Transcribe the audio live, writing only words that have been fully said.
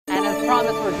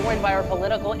promise, we're joined by our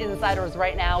political insiders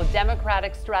right now.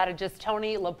 Democratic strategist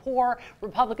Tony Lepore,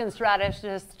 Republican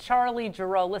strategist Charlie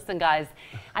Giroux. Listen, guys,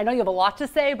 I know you have a lot to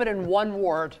say, but in one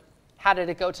word, how did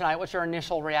it go tonight? What's your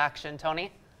initial reaction,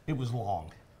 Tony? It was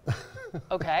long.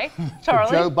 Okay. Charlie?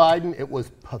 For Joe Biden, it was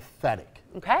pathetic.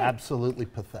 Okay. Absolutely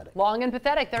pathetic. Long and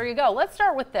pathetic. There you go. Let's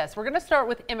start with this. We're going to start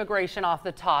with immigration off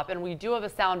the top, and we do have a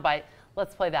soundbite.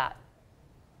 Let's play that.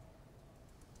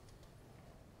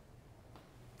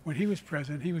 When he was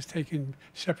president, he was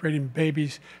separating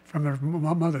babies from their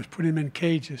mothers, putting them in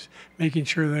cages, making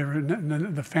sure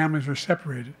the families were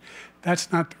separated.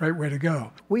 That's not the right way to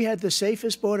go. We had the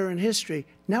safest border in history.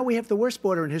 Now we have the worst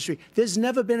border in history. There's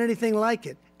never been anything like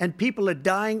it. And people are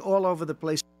dying all over the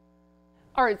place.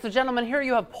 All right, so gentlemen, here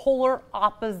you have polar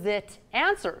opposite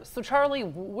answers. So Charlie,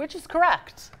 which is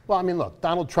correct? Well, I mean, look,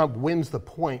 Donald Trump wins the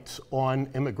points on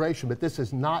immigration, but this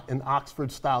is not an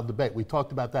Oxford-style debate. We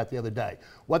talked about that the other day.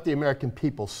 What the American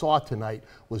people saw tonight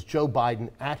was Joe Biden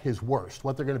at his worst.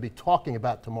 What they're going to be talking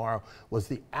about tomorrow was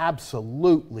the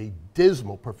absolutely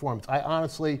dismal performance. I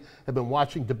honestly have been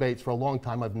watching debates for a long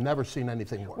time. I've never seen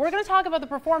anything worse. We're going to talk about the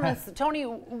performance. Tony,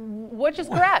 which is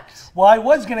correct? Well, I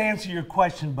was going to answer your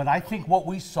question, but I think what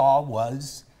we saw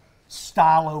was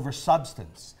style over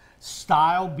substance.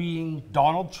 Style being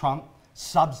Donald Trump,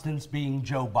 substance being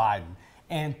Joe Biden.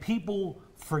 And people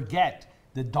forget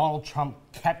that Donald Trump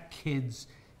kept kids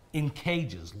in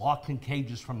cages, locked in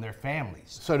cages from their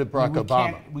families. So did Barack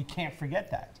Obama. We can't forget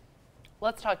that.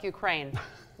 Let's talk Ukraine.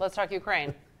 Let's talk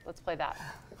Ukraine. Let's play that.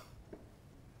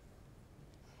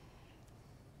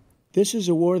 This is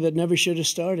a war that never should have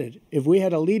started. If we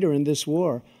had a leader in this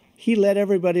war, he led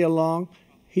everybody along.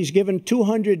 He's given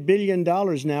 $200 billion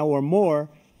now or more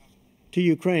to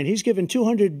Ukraine. He's given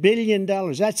 $200 billion.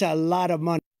 That's a lot of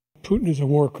money. Putin is a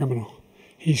war criminal.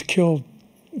 He's killed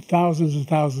thousands and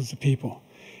thousands of people.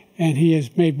 And he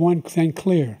has made one thing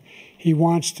clear. He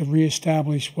wants to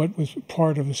reestablish what was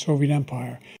part of the Soviet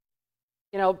Empire.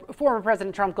 You know, former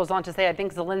President Trump goes on to say, I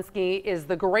think Zelensky is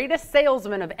the greatest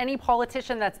salesman of any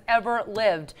politician that's ever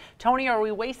lived. Tony, are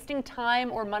we wasting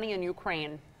time or money in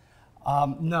Ukraine?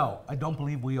 No, I don't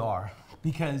believe we are,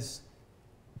 because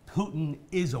Putin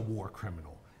is a war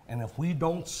criminal. And if we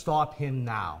don't stop him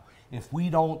now, if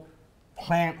we don't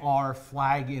plant our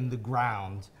flag in the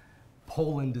ground,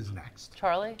 Poland is next.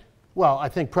 Charlie? Well, I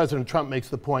think President Trump makes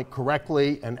the point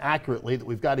correctly and accurately that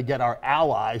we've got to get our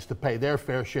allies to pay their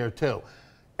fair share too.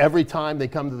 Every time they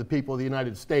come to the people of the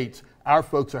United States, our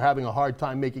folks are having a hard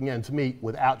time making ends meet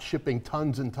without shipping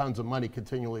tons and tons of money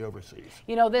continually overseas.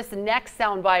 You know, this next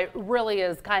soundbite really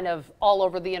is kind of all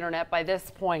over the internet by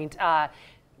this point.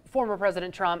 Former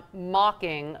President Trump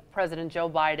mocking President Joe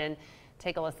Biden.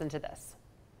 Take a listen to this.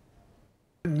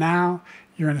 Now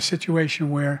you're in a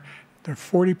situation where there are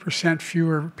 40%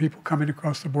 fewer people coming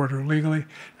across the border illegally.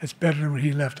 That's better than when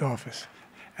he left office.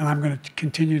 And I'm going to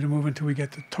continue to move until we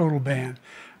get the total ban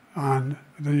on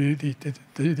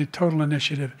the total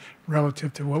initiative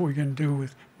relative to what we're going to do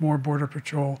with more Border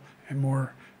Patrol and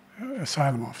more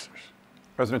asylum officers.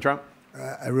 President Trump?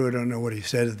 I really don't know what he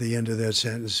said at the end of that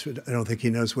sentence. I don't think he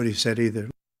knows what he said either.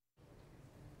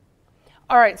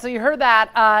 All right, so you heard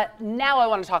that. Now I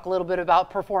want to talk a little bit about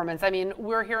performance. I mean,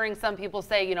 we're hearing some people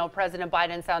say, you know, President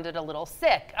Biden sounded a little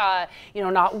sick, you know,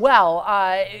 not well.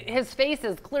 His face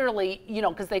is clearly, you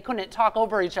know, because they couldn't talk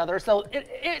over each other. So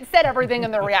it said everything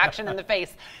in their reaction in the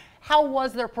face. How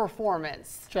was their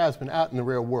performance? Jasmine, out in the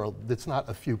real world, it's not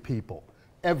a few people.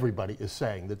 Everybody is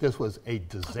saying that this was a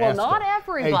disaster. Well, not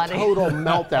everybody. A total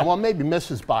meltdown. Well, maybe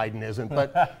Mrs. Biden isn't,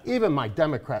 but even my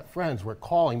Democrat friends were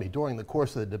calling me during the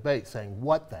course of the debate saying,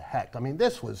 what the heck? I mean,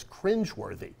 this was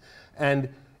cringeworthy. And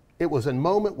it was a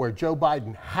moment where Joe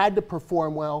Biden had to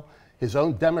perform well. His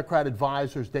own Democrat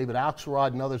advisors, David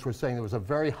Axelrod and others, were saying there was a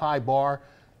very high bar.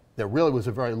 There really was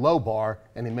a very low bar,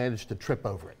 and he managed to trip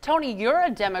over it. Tony, you're a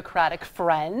Democratic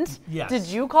friend. Yes. Did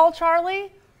you call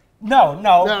Charlie? No,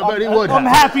 but he would I'm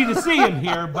have. happy to see him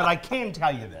here, but I can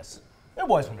tell you this. It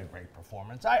wasn't a great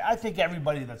performance. I think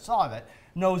everybody that saw that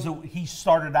knows that he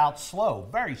started out slow,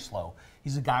 very slow.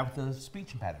 He's a guy with a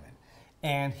speech impediment.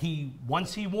 And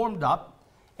once he warmed up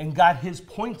and got his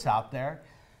points out there,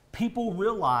 people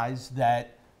realized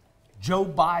that Joe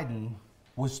Biden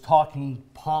was talking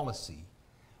policy,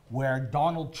 where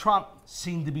Donald Trump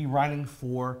seemed to be running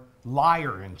for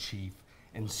liar-in-chief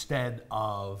instead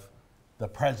of the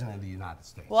President of the United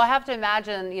States. Well, I have to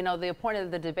imagine, you know, the point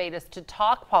of the debate is to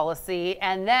talk policy,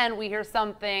 and then we hear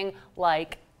something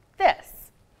like this.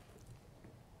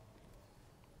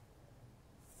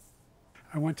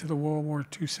 I went to the World War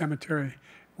II cemetery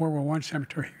World War I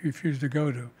cemetery he refused to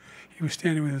go to. He was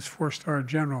standing with his 4-star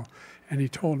general, and he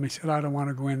told me, he said, I don't want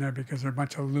to go in there because they're a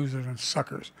bunch of losers and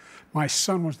suckers. My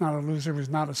son was not a loser, was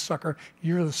not a sucker.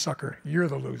 You're the sucker. You're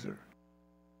the loser.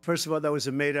 First of all, that was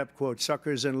a made-up quote,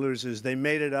 suckers and losers. They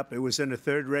made it up. It was in a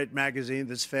third-rate magazine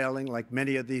that's failing, like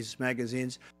many of these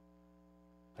magazines.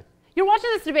 You're watching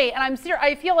this debate, and I'm serious.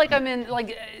 I feel like I'm in,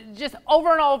 just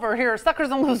over and over here,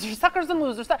 suckers and losers, suckers and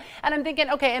losers. And I'm thinking,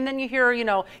 okay, and then you hear,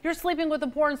 you're sleeping with a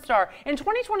porn star. In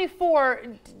 2024,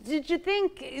 did you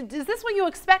think, is this what you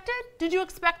expected? Did you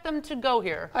expect them to go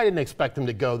here? I didn't expect them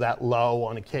to go that low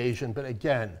on occasion, but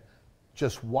again,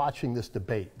 just watching this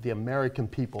debate, the American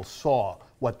people saw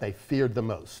what they feared the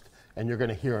most. And you're going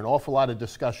to hear an awful lot of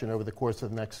discussion over the course of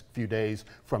the next few days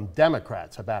from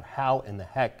Democrats about how in the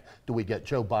heck do we get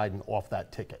Joe Biden off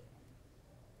that ticket.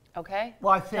 Okay.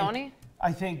 Well, Tony?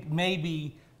 I think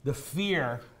maybe the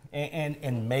fear,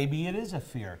 and maybe it is a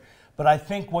fear, but I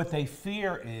think what they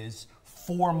fear is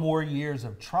 4 more years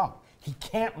of Trump. He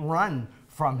can't run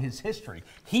from his history.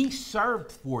 He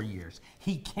served 4 years.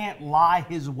 He can't lie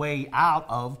his way out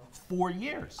of 4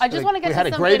 years. I just want to get to something.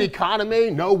 We had a great economy,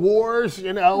 no wars,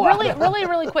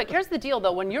 Really quick. Here's the deal,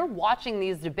 though. When you're watching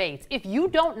these debates, if you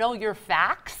don't know your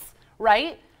facts,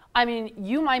 right? I mean,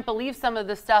 you might believe some of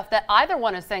the stuff that either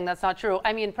one is saying that's not true.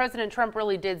 I mean, President Trump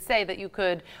really did say that you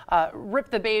could rip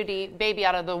the baby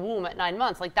out of the womb at 9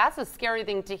 months. Like, that's a scary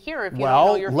thing to hear if you don't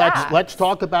know your facts. Well, let's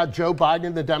talk about Joe Biden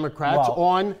and the Democrats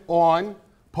on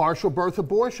partial birth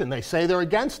abortion. They say they're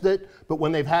against it, but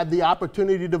when they've had the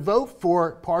opportunity to vote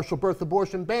for partial birth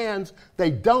abortion bans,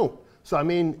 they don't. So, I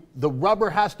mean, the rubber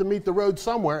has to meet the road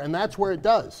somewhere, and that's where it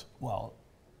does. Well,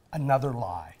 another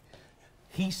lie.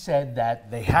 He said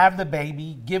that they have the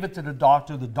baby, give it to the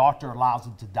doctor allows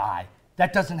it to die.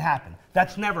 That doesn't happen.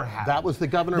 That's never happened. That was the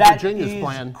governor of Virginia's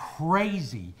plan. That is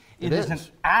crazy. It is an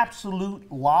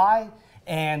absolute lie,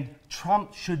 and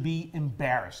Trump should be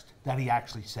embarrassed that he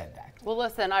actually said that. Well,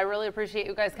 listen, I really appreciate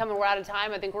you guys coming. We're out of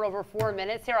time. I think we're over 4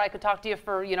 minutes here. I could talk to you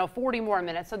for, 40 more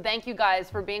minutes. So thank you guys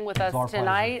for being with us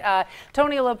tonight.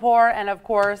 Tony Lepore and, of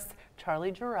course,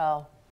 Charlie Giroux.